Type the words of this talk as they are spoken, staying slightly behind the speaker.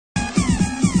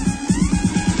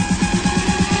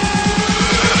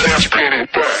What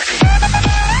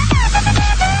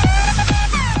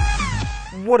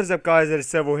is up, guys? It is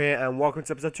Silver here, and welcome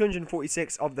to episode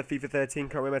 246 of the FIFA 13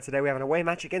 career mode. Today we have an away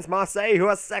match against Marseille, who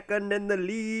are second in the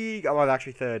league. Oh, well,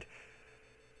 actually third.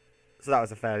 So that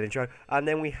was a fair intro. And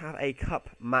then we have a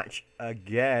cup match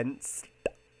against...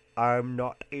 I'm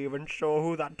not even sure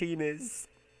who that team is.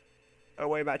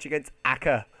 Away match against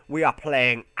Aka. We are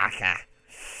playing Aka.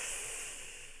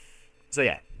 So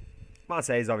yeah,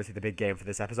 Marseille is obviously the big game for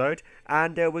this episode.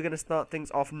 And we're going to start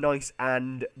things off nice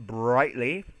and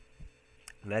brightly.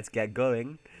 Let's get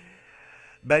going.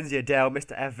 Benzia, Dale,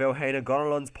 Mr. F, Vilhena,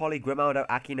 Gonalons, Polly, Grimaldo,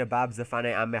 Aki, Nabab,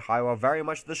 Zafane, and Mikhail are very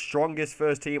much the strongest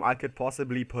first team I could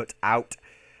possibly put out.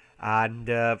 And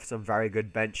some very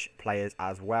good bench players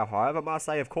as well. However,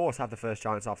 Marseille, of course, have the first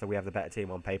chance after we have the better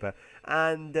team on paper.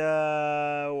 And,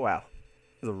 well,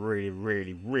 it was a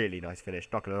really nice finish,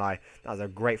 not going to lie. That was a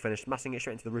great finish, smashing it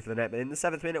straight into the roof of the net. But in the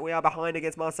 7th minute, we are behind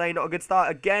against Marseille. Not a good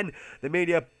start again. The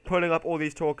media pulling up all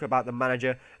these talk about the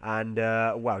manager. And,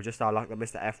 well, just our luck that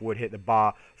Mr. F would hit the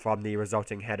bar from the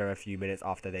resulting header a few minutes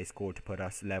after they scored to put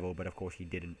us level. But, of course, he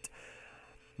didn't.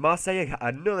 Marseille,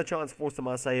 another chance forced to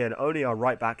Marseille, and only our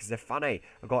right back Zafane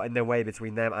got in their way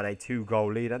between them and a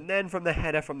 2-goal lead. And then from the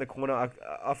header from the corner,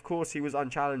 of course, he was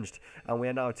unchallenged, and we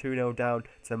are now 2-0 down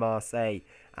to Marseille.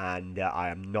 And I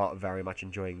am not very much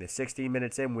enjoying this. 16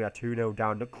 minutes in, we are 2-0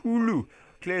 down to Kulu.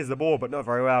 Clears the ball, but not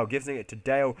very well. Gives it to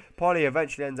Dale. Polly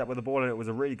eventually ends up with the ball, and it was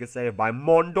a really good save by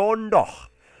Mondondo.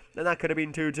 And that could have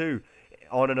been 2-2.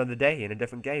 On another day in a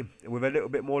different game. With a little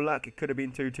bit more luck, it could have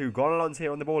been 2-2. Gonalons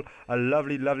here on the ball. A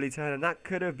lovely turn, and that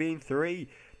could have been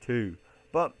 3-2.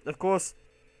 But, of course,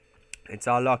 it's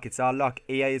our luck. It's our luck.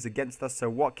 EA is against us, so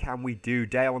what can we do?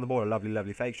 Dale on the ball. A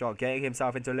lovely fake shot. Getting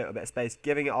himself into a little bit of space.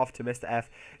 Giving it off to Mr. F.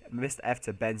 Mr. F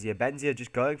to Benzia. Benzia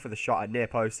just going for the shot at near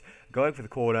post. Going for the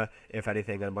corner, if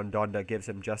anything. And Mondonda gives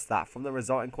him just that. From the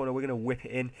resulting corner, we're going to whip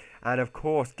it in. And, of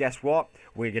course, guess what?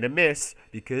 We're going to miss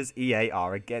because EA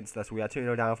are against us. We are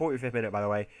 2-0 down. 45th minute, by the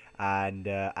way. And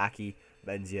Aki,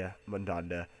 Benzia,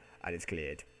 Mondonda. And it's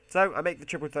cleared. So, I make the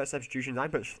triple threat substitutions. I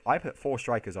put 4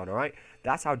 strikers on, alright?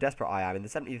 That's how desperate I am. In the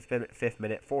 75th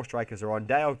minute, 4 strikers are on.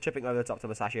 Dale chipping over the top to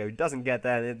Masashio, who doesn't get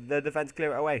there. The defense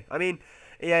clear it away. I mean,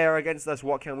 EA are against us.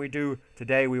 What can we do?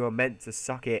 Today we were meant to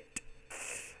suck it.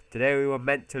 Today we were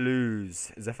meant to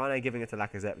lose. Zafane giving it to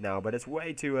Lacazette now, but it's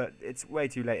way too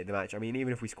late in the match. I mean,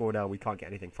 even if we score now, we can't get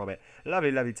anything from it.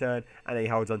 Lovely turn, and he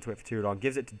holds onto it for too long.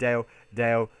 Gives it to Dale.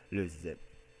 Dale loses it.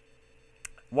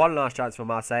 One last chance for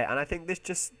Marseille, and I think this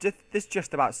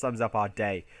just about sums up our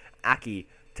day. Aki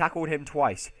tackled him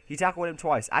twice. He tackled him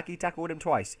twice. Aki tackled him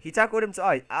twice. He tackled him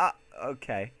twice.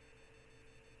 Okay.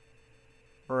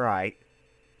 Right.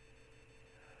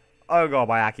 Oh, goal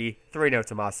by Aki. 3-0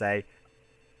 to Marseille.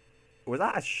 Was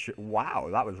that a wow,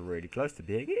 that was really close to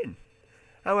being in.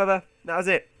 However, that was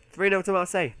it. 3-0 to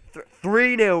Marseille.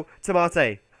 3-0 to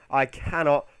Marseille. I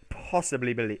cannot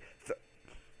possibly believe...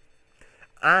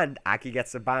 And Aki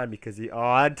gets a ban because he...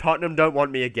 Oh, and Tottenham don't want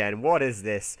me again. What is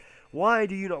this? Why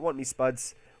do you not want me,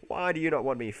 Spuds? Why do you not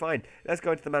want me? Fine. Let's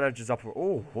go into the manager's offer.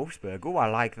 Oh, Wolfsburg. Oh, I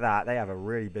like that. They have a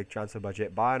really big transfer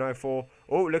budget. Bayern 04.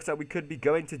 Oh, looks like we could be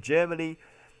going to Germany.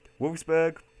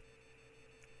 Wolfsburg.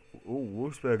 Oh,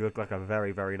 Wolfsburg look like a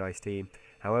very nice team.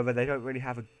 However, they don't really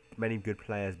have many good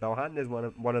players. Belhand is one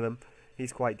of them.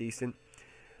 He's quite decent.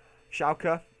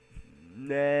 Schalke. Nah,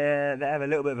 they have a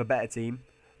little bit of a better team.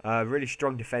 Really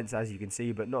strong defense, as you can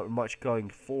see, but not much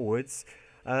going forwards.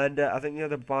 And I think the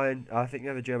other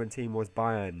German team was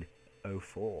Bayern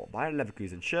 04. Bayern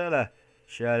Leverkusen.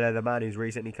 Schürrle, the man who's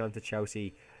recently come to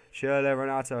Chelsea. Schürrle,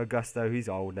 Renato Augusto, he's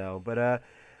old now, but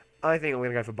I think I'm going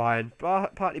to go for Bayern,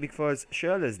 partly because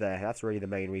Schürrle's there. That's really the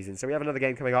main reason. So we have another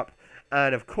game coming up,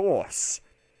 and of course,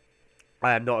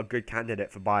 I am not a good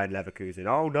candidate for Bayern Leverkusen.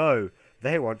 Oh no,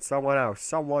 they want someone else,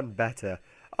 someone better.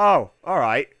 Oh,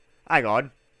 alright, hang on.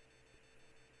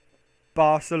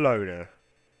 Barcelona.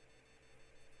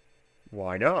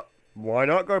 Why not? Why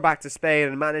not go back to Spain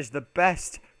and manage the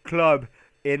best club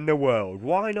in the world?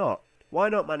 Why not? Why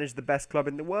not manage the best club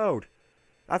in the world?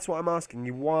 That's what I'm asking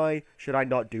you. Why should I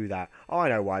not do that? Oh, I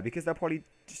know why. Because they'll probably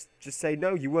just say,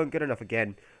 no, you weren't good enough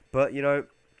again. But, you know,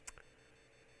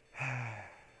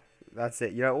 that's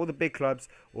it. You know, all the big clubs,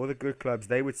 all the good clubs,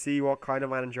 they would see what kind of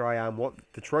manager I am, what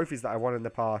the trophies that I won in the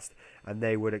past, and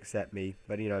they would accept me.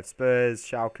 But, you know, Spurs,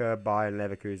 Schalke, Bayern,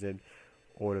 Leverkusen,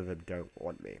 all of them don't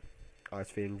want me. I was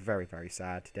feeling very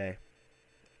sad today.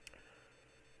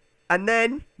 And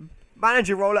then,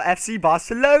 manager role at FC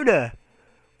Barcelona.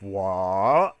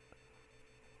 What?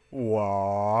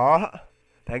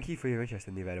 Thank you for your interest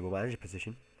in the available manager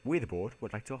position. we, the board,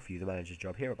 would like to offer you the manager's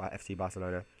job here at FC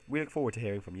Barcelona. We look forward to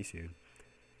hearing from you soon.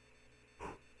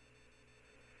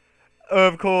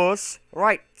 Of course.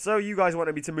 Right, so you guys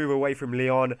wanted me to move away from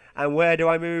Lyon, and where do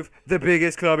I move? The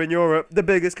biggest club in Europe, the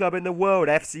biggest club in the world.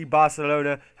 FC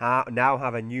Barcelona now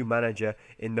have a new manager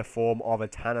in the form of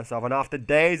Atanasov, and after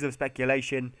days of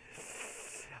speculation,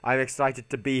 I'm excited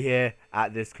to be here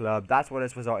at this club. That's what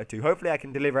it's resulted to. Hopefully I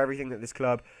can deliver everything that this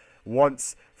club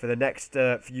wants for the next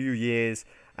few years.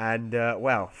 And,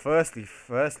 well, firstly,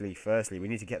 we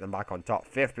need to get them back on top.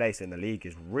 5th place in the league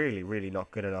is really, really not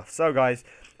good enough. So, guys,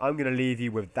 I'm going to leave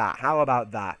you with that. How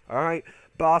about that? All right?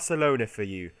 Barcelona for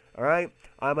you. All right?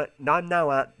 I'm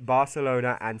now at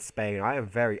Barcelona and Spain.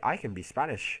 I can be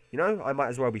Spanish. You know, I might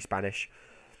as well be Spanish.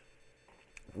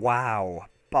 Wow.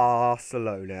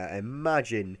 Barcelona.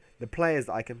 Imagine the players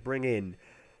that I can bring in.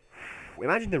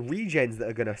 Imagine the regens that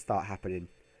are going to start happening.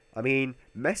 I mean,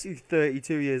 Messi's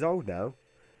 32 years old now.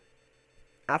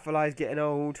 Afellai's getting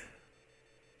old.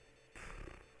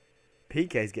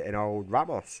 Piqué's getting old.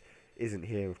 Ramos isn't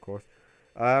here, of course.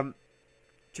 We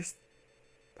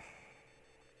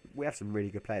have some really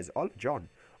good players. Ola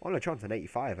John's an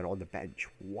 85 and on the bench.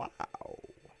 Wow.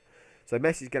 So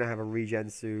Messi's going to have a regen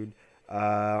soon.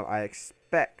 I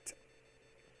expect...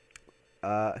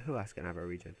 who else is going to have a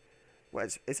regen? Well,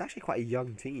 it's actually quite a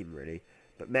young team, really.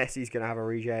 But Messi's going to have a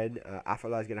regen.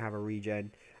 Afellai's going to have a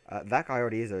regen. That guy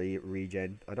already is a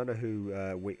regen. I don't know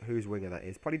whose winger that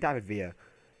is. Probably David Villa.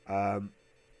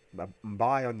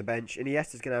 Mbaye on the bench.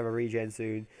 Iniesta's going to have a regen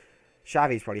soon.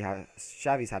 Xavi's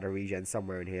had a regen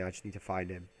somewhere in here. I just need to find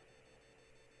him.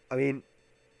 I mean,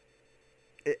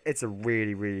 it's a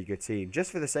really, really good team.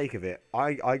 Just for the sake of it,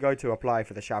 I go to apply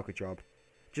for the Schalke job.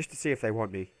 Just to see if they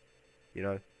want me. You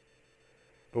know?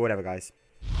 But whatever, guys.